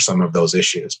solve for some of those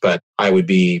issues. But I would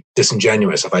be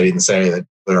disingenuous if I didn't say that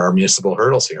there are municipal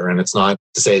hurdles here. And it's not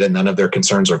to say that none of their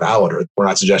concerns are valid, or we're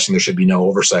not suggesting there should be no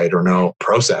oversight or no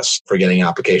process for getting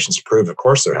applications approved. Of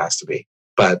course, there has to be.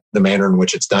 But the manner in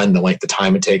which it's done, the length of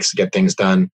time it takes to get things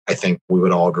done, I think we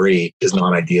would all agree is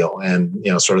not ideal. And,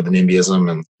 sort of the NIMBYism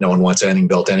and no one wants anything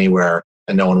built anywhere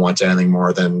and no one wants anything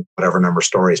more than whatever number of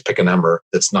stories, pick a number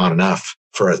that's not enough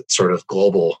for a sort of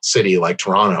global city like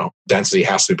Toronto. Density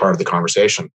has to be part of the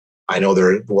conversation. I know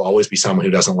there will always be someone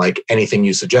who doesn't like anything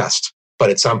you suggest. But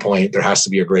at some point, there has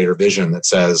to be a greater vision that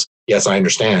says, yes, I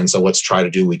understand. So let's try to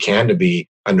do what we can to be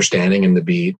understanding and to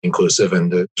be inclusive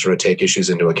and to sort of take issues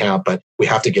into account. But we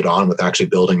have to get on with actually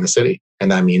building the city.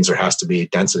 And that means there has to be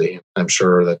density. I'm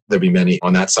sure that there'll be many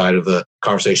on that side of the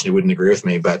conversation who wouldn't agree with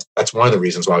me. But that's one of the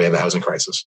reasons why we have a housing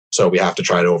crisis. So we have to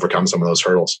try to overcome some of those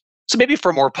hurdles. So maybe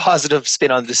for a more positive spin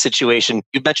on the situation,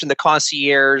 you mentioned the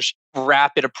concierge,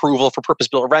 rapid approval for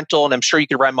purpose-built rental, and I'm sure you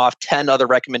could rhyme off 10 other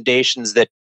recommendations that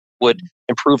would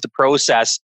improve the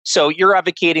process. So you're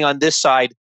advocating on this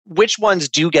side, which ones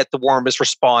do get the warmest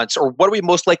response, or what are we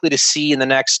most likely to see in the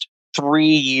next 3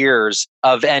 years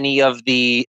of any of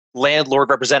the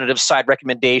landlord representative side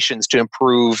recommendations to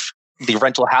improve the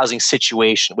rental housing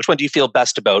situation? Which one do you feel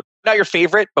best about? Not your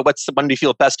favorite, but what's the one do you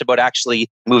feel best about actually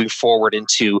moving forward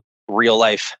into real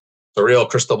life? A real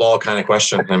crystal ball kind of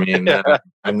question. I mean,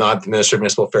 I'm not the Minister of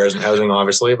Municipal Affairs and Housing,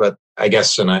 obviously, but I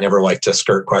guess, and I never like to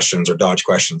skirt questions or dodge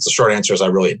questions. The short answer is I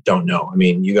really don't know. I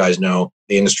mean, you guys know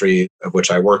the industry of which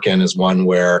I work in is one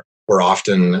where we're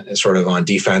often sort of on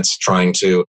defense, trying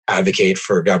to advocate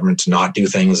for government to not do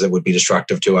things that would be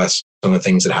destructive to us. Some of the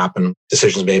things that happened,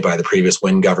 decisions made by the previous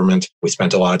Wynne government, we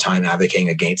spent a lot of time advocating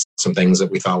against some things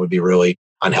that we thought would be really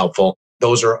unhelpful.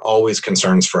 Those are always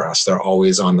concerns for us. They're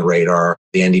always on the radar.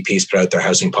 The NDP's put out their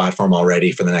housing platform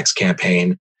already for the next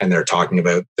campaign, and they're talking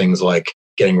about things like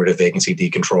getting rid of vacancy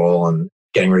decontrol and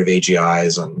getting rid of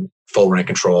AGIs and full rent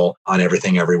control on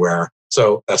everything everywhere.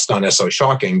 So that's not necessarily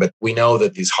shocking, but we know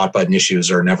that these hot button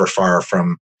issues are never far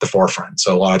from the forefront.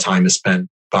 So a lot of time is spent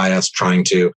by us trying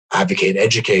to advocate,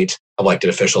 educate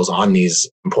elected officials on these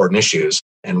important issues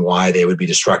and why they would be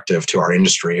destructive to our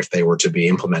industry if they were to be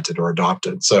implemented or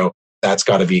adopted. So That's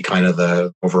got to be kind of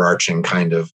the overarching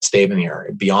kind of statement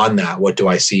here. Beyond that, what do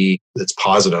I see that's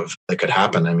positive that could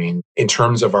happen? I mean, in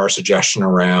terms of our suggestion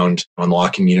around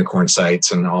unlocking unicorn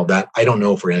sites and all that, I don't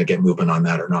know if we're going to get movement on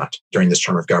that or not during this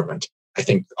term of government. I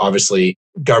think obviously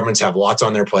governments have lots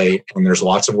on their plate, and there's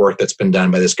lots of work that's been done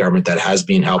by this government that has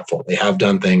been helpful. They have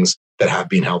done things that have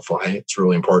been helpful. It's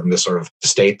really important to sort of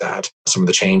state that some of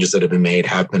the changes that have been made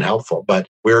have been helpful, but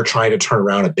we're trying to turn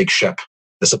around a big ship.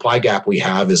 The supply gap we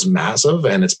have is massive,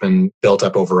 and it's been built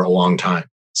up over a long time.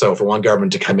 So for one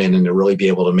government to come in and to really be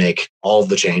able to make all of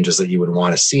the changes that you would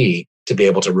want to see to be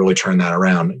able to really turn that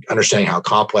around, understanding how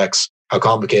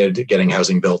complicated getting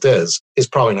housing built is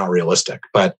probably not realistic.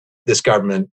 But this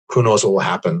government, who knows what will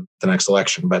happen the next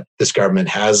election, but this government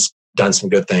has done some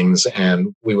good things.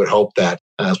 And we would hope that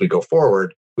as we go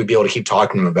forward, we'd be able to keep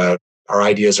talking about our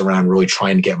ideas around really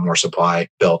trying to get more supply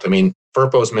built. I mean,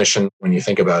 FRPO's mission, when you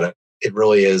think about it, it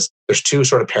really is, there's two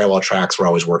sort of parallel tracks we're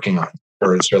always working on,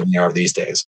 or certainly are these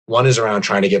days. One is around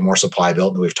trying to get more supply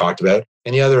built that we've talked about.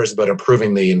 And the other is about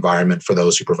improving the environment for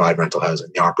those who provide rental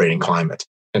housing, the operating climate.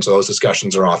 And so those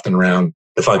discussions are often around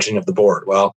the functioning of the board.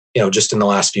 Well, just in the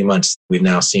last few months, we've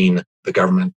now seen the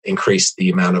government increase the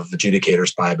amount of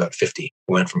adjudicators by about 50.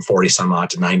 We went from 40 some odd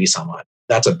to 90 some odd.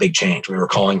 That's a big change. We were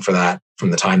calling for that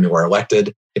from the time they were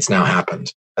elected. It's now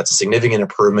happened. That's a significant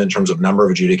improvement in terms of number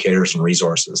of adjudicators and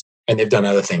resources. And they've done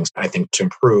other things, I think, to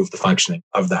improve the functioning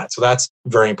of that. So that's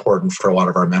very important for a lot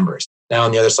of our members. Now,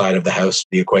 on the other side of the house,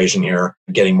 the equation here,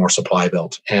 getting more supply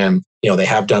built. And, they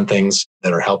have done things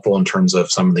that are helpful in terms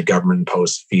of some of the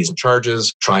government-imposed fees and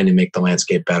charges, trying to make the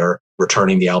landscape better,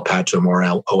 returning the LPAT to a more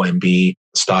OMB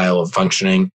style of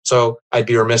functioning. So I'd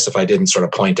be remiss if I didn't sort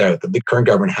of point out that the current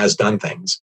government has done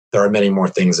things. There are many more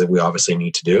things that we obviously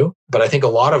need to do. But I think a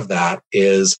lot of that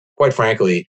is, quite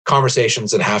frankly,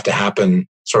 conversations that have to happen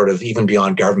sort of even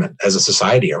beyond government as a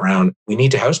society around, we need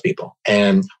to house people.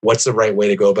 And what's the right way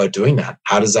to go about doing that?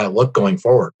 How does that look going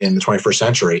forward in the 21st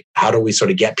century? How do we sort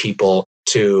of get people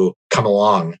to come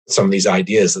along some of these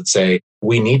ideas that say,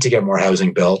 we need to get more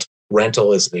housing built.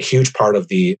 Rental is a huge part of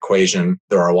the equation.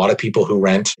 There are a lot of people who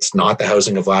rent. It's not the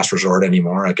housing of last resort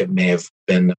anymore. Like it may have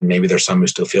been, maybe there's some who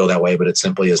still feel that way, but it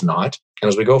simply is not. And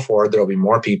as we go forward, there will be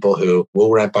more people who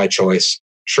will rent by choice.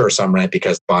 Sure, some rent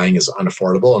because buying is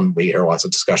unaffordable. And we hear lots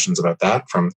of discussions about that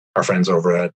from our friends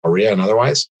over at Aurea and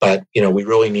otherwise. But, we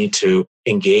really need to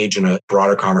engage in a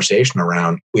broader conversation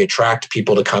around, we attract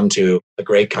people to come to a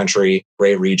great country,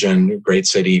 great region, great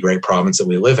city, great province that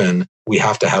we live in. We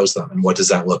have to house them. And what does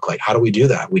that look like? How do we do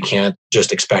that? We can't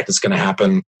just expect it's going to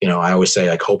happen. I always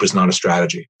say hope is not a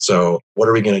strategy. So what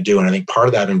are we going to do? And I think part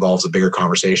of that involves a bigger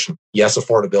conversation. Yes,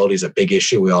 affordability is a big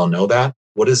issue. We all know that.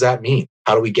 What does that mean?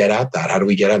 How do we get at that? How do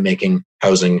we get at making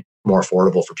housing more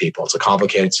affordable for people? It's a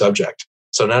complicated subject.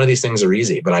 So none of these things are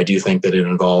easy, but I do think that it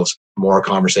involves more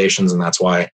conversations. And that's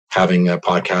why having a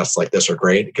podcast like this are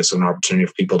great. It gives an opportunity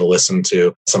for people to listen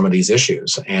to some of these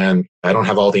issues. And I don't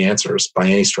have all the answers by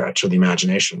any stretch of the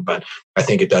imagination, but I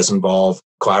think it does involve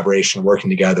collaboration, working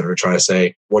together to try to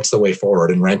say, what's the way forward?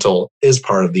 And rental is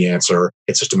part of the answer.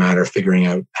 It's just a matter of figuring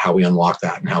out how we unlock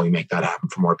that and how we make that happen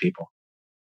for more people.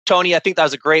 Tony, I think that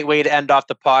was a great way to end off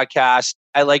the podcast.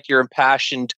 I like your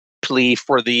impassioned plea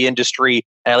for the industry.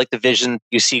 And I like the vision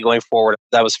you see going forward.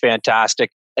 That was fantastic.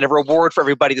 And a reward for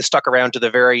everybody that stuck around to the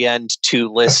very end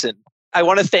to listen. I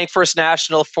want to thank First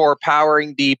National for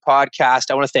powering the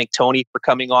podcast. I want to thank Tony for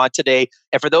coming on today.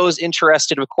 And for those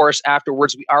interested, of course,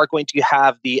 afterwards, we are going to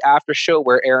have the after show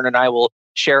where Aaron and I will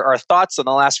share our thoughts on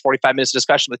the last 45 minutes of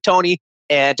discussion with Tony.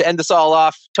 And to end this all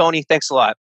off, Tony, thanks a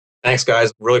lot. Thanks,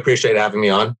 guys. Really appreciate having me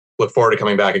on. Look forward to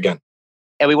coming back again.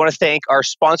 And we want to thank our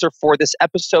sponsor for this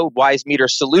episode, Wise Meter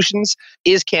Solutions,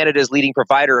 is Canada's leading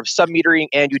provider of submetering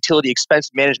and utility expense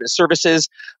management services.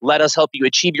 Let us help you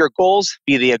achieve your goals,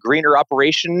 be they a greener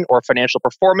operation or financial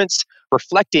performance,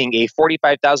 reflecting a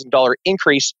 $45,000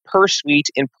 increase per suite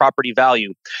in property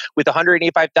value. With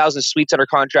 185,000 suites under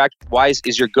contract, Wise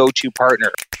is your go-to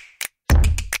partner.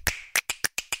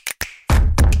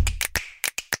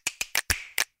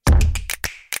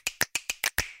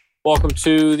 Welcome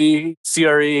to the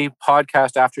CRE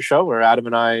podcast after show where Adam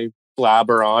and I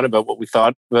blabber on about what we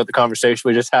thought about the conversation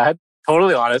we just had.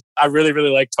 Totally honest. I really, really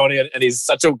like Tony and he's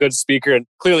such a good speaker. And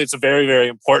clearly it's a very, very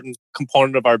important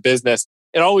component of our business.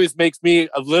 It always makes me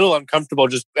a little uncomfortable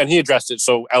and he addressed it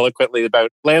so eloquently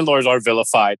about landlords are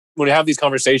vilified. When we have these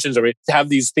conversations or we have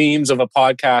these themes of a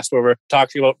podcast where we're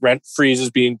talking about rent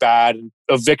freezes being bad and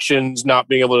evictions not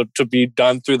being able to be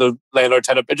done through the landlord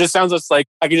tenant, it just sounds like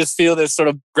I can just feel this sort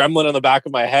of gremlin on the back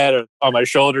of my head or on my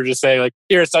shoulder just saying like,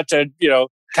 you're such a,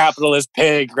 capitalist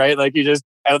pig, right? Like you just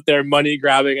out there money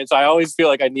grabbing. And so I always feel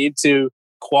like I need to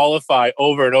qualify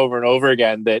over and over and over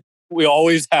again that we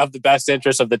always have the best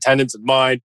interests of the tenants in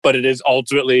mind, but it is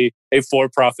ultimately a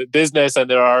for-profit business. And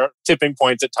there are tipping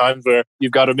points at times where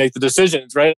you've got to make the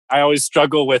decisions, right? I always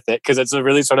struggle with it because it's a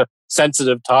really sort of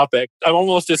sensitive topic. I'm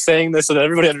almost just saying this so that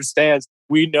everybody understands.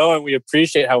 We know and we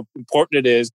appreciate how important it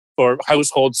is for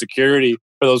household security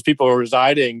for those people who are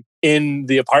residing in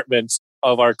the apartments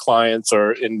of our clients,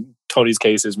 or in Tony's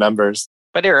case, his members.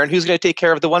 But Aaron, who's going to take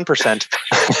care of the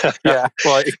 1%? Yeah.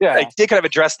 Well, yeah. I did kind of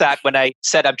address that when I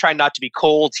said I'm trying not to be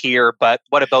cold here, but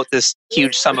what about this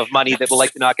huge sum of money that will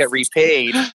likely not get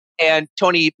repaid? And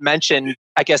Tony mentioned,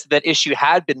 I guess, that issue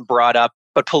had been brought up,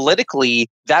 but politically,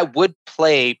 that would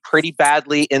play pretty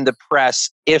badly in the press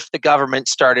if the government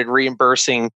started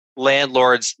reimbursing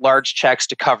landlords large checks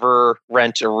to cover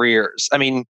rent arrears. I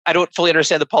mean, I don't fully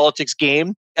understand the politics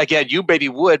game. Again, you maybe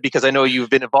would, because I know you've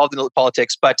been involved in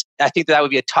politics, but I think that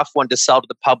would be a tough one to sell to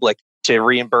the public, to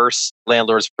reimburse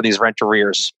landlords for these rent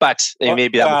arrears. But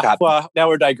maybe that would happen. Well, now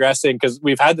we're digressing because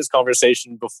we've had this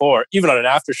conversation before, even on an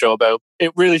after show, about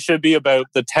it really should be about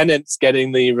the tenants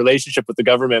getting the relationship with the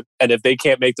government. And if they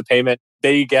can't make the payment,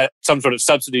 they get some sort of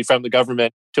subsidy from the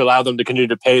government to allow them to continue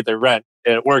to pay their rent.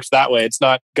 And it works that way. It's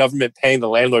not government paying the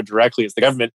landlord directly. It's the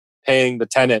government paying the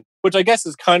tenant, which I guess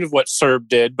is kind of what CERB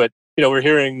did. But, we're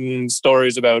hearing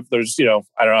stories about there's, I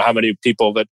don't know how many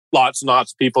people, but lots and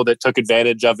lots of people that took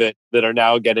advantage of it that are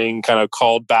now getting kind of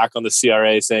called back on the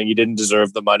CRA saying you didn't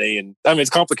deserve the money. And I mean,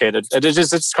 it's complicated.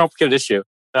 It's a complicated issue.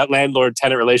 That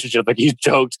landlord-tenant relationship, like you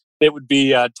joked, it would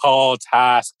be a tall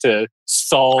task to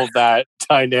solve that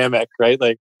dynamic, right?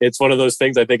 Like it's one of those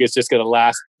things I think it's just going to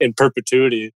last in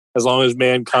perpetuity as long as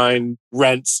mankind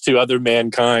rents to other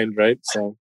mankind, right?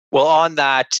 So, well, on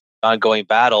that ongoing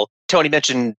battle, Tony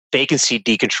mentioned vacancy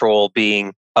decontrol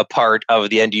being a part of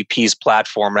the NDP's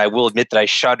platform. And I will admit that I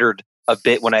shuddered a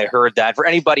bit when I heard that. For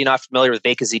anybody not familiar with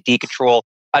vacancy decontrol,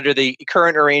 under the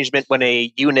current arrangement, when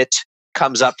a unit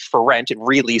comes up for rent and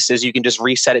releases, you can just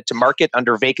reset it to market.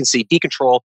 Under vacancy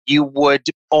decontrol, you would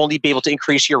only be able to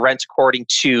increase your rent according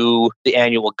to the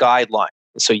annual guideline.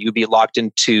 So you'd be locked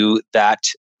into that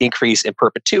increase in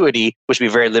perpetuity, which would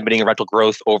be very limiting in rental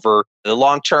growth over the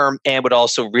long term and would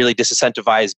also really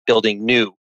disincentivize building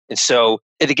new. And so,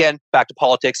 and again, back to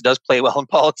politics, it does play well in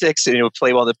politics and it would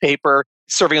play well in the paper,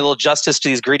 serving a little justice to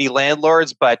these greedy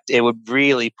landlords, but it would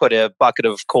really put a bucket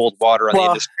of cold water on the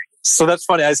industry. So that's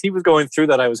funny. As he was going through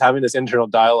that, I was having this internal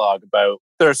dialogue about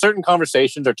there are certain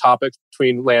conversations or topics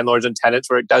between landlords and tenants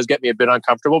where it does get me a bit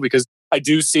uncomfortable because I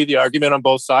do see the argument on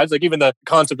both sides. Like even the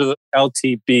concept of the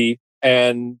LTB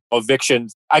and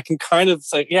evictions, I can kind of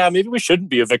say, yeah, maybe we shouldn't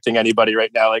be evicting anybody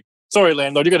right now. Like, sorry,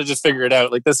 landlord, you got to just figure it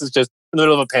out. Like this is just in the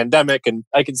middle of a pandemic, and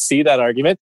I can see that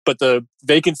argument. But the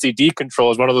vacancy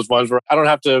decontrol is one of those ones where I don't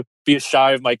have to be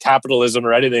shy of my capitalism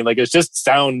or anything. Like it's just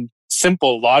sound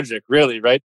simple logic, really,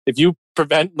 right? If you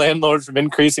prevent landlords from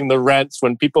increasing the rents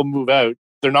when people move out,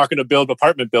 they're not going to build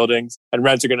apartment buildings and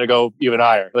rents are going to go even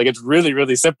higher. Like it's really,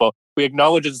 really simple. We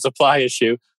acknowledge it's a supply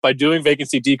issue. By doing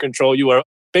vacancy decontrol, you are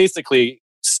basically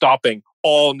stopping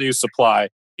all new supply.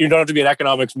 You don't have to be an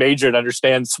economics major to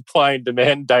understand supply and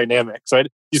demand dynamics, right?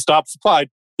 You stop supply,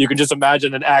 you can just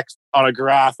imagine an X on a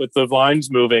graph with the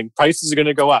lines moving. Prices are going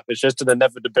to go up. It's just an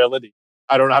inevitability.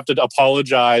 I don't have to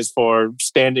apologize for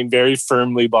standing very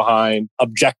firmly behind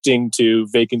objecting to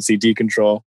vacancy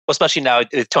decontrol. Well, especially now,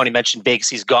 Tony mentioned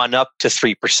vacancy's gone up to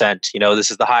 3%.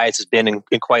 This is the highest it's been in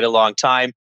quite a long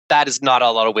time. That is not a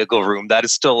lot of wiggle room. That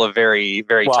is still a very,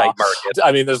 very tight market.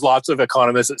 I mean, there's lots of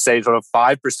economists that say sort of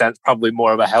 5% is probably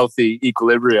more of a healthy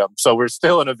equilibrium. So we're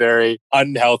still in a very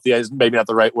unhealthy, maybe not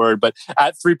the right word, but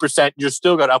at 3%, you're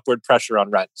still got upward pressure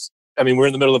on rents. I mean, we're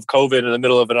in the middle of COVID, in the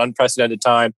middle of an unprecedented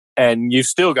time, and you've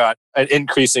still got an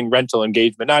increasing rental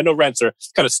engagement. Now, I know rents are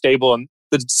kind of stable in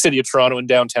the city of Toronto and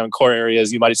downtown core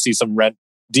areas. You might see some rent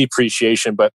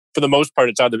depreciation, but for the most part,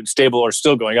 it's either been stable or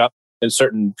still going up in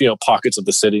certain pockets of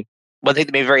the city. One thing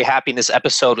that made me very happy in this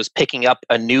episode was picking up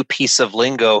a new piece of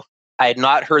lingo. I had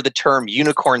not heard the term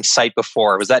unicorn site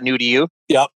before. Was that new to you?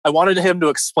 Yeah. I wanted him to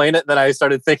explain it, and then I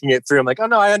started thinking it through. I'm like, oh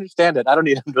no, I understand it. I don't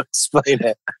need him to explain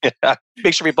it.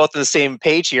 Make sure we're both on the same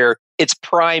page here. It's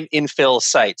prime infill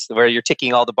sites where you're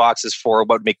ticking all the boxes for what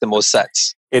would make the most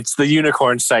sense. It's the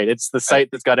unicorn site. It's the site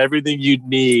that's got everything you'd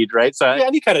need, right? So yeah,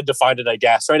 you kind of defined it, I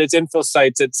guess, right? It's infill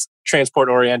sites. It's transport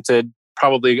oriented,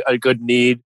 probably a good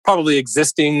need, probably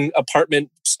existing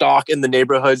apartment stock in the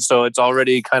neighborhood. So it's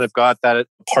already kind of got that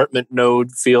apartment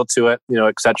node feel to it,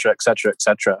 et cetera, et cetera, et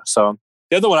cetera. So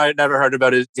the other one I had never heard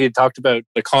about is he had talked about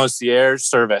the concierge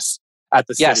service at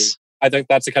the city. I think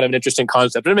that's a kind of an interesting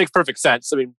concept. And it makes perfect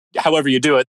sense. I mean, however you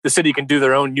do it, the city can do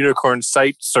their own unicorn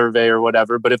site survey or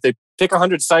whatever. But if they pick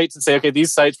 100 sites and say, okay,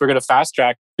 these sites we're going to fast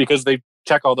track because they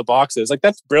check all the boxes, like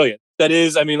that's brilliant. That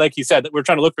is, I mean, like you said, that we're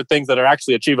trying to look for things that are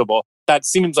actually achievable. That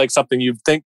seems like something you'd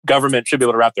think government should be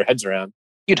able to wrap their heads around.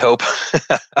 You'd hope.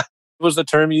 What was the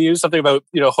term you used? Something about,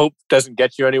 hope doesn't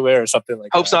get you anywhere or something like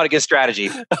Hope's that. not a good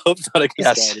strategy. Hope's not a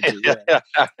good strategy.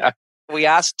 Yeah. We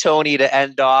asked Tony to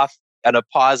end off on a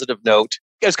positive note.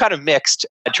 It was kind of mixed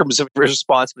in terms of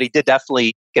response, but he did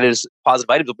definitely get his positive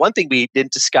items. But one thing we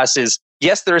didn't discuss is,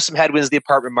 yes, there are some headwinds in the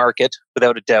apartment market,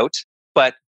 without a doubt,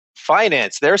 but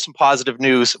finance, there's some positive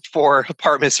news for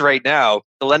apartments right now.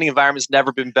 The lending environment's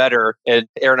never been better, and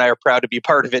Aaron and I are proud to be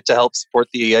part of it to help support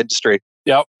the industry.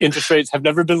 Yeah, interest rates have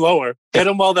never been lower. Hit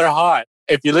them while they're hot.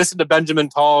 If you listen to Benjamin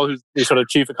Tall, who's the sort of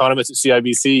chief economist at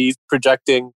CIBC, he's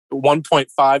projecting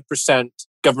 1.5%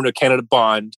 Government of Canada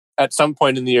bond at some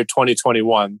point in the year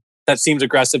 2021. That seems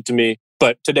aggressive to me,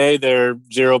 but today they're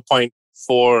 0.4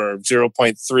 or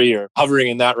 0.3 or hovering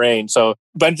in that range. So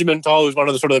Benjamin Tall, who's one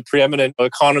of the sort of the preeminent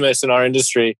economists in our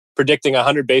industry, predicting a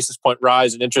 100 basis point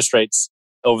rise in interest rates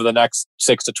over the next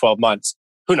 6 to 12 months.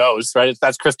 Who knows, right?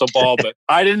 That's crystal ball, but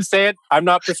I didn't say it. I'm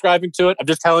not prescribing to it. I'm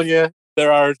just telling you,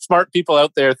 there are smart people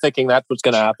out there thinking that's what's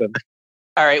going to happen.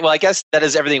 All right. Well, I guess that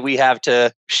is everything we have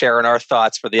to share in our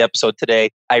thoughts for the episode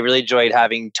today. I really enjoyed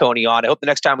having Tony on. I hope the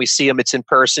next time we see him, it's in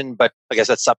person, but I guess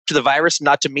that's up to the virus,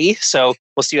 not to me. So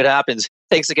we'll see what happens.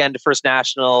 Thanks again to First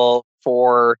National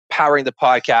for powering the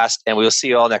podcast, and we will see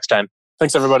you all next time.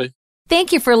 Thanks, everybody.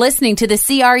 Thank you for listening to the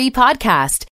CRE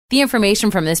podcast. The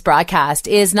information from this broadcast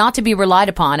is not to be relied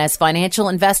upon as financial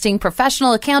investing,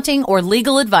 professional accounting, or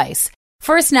legal advice.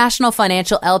 First National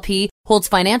Financial LP holds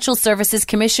Financial Services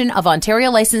Commission of Ontario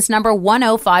license number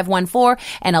 10514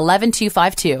 and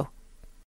 11252.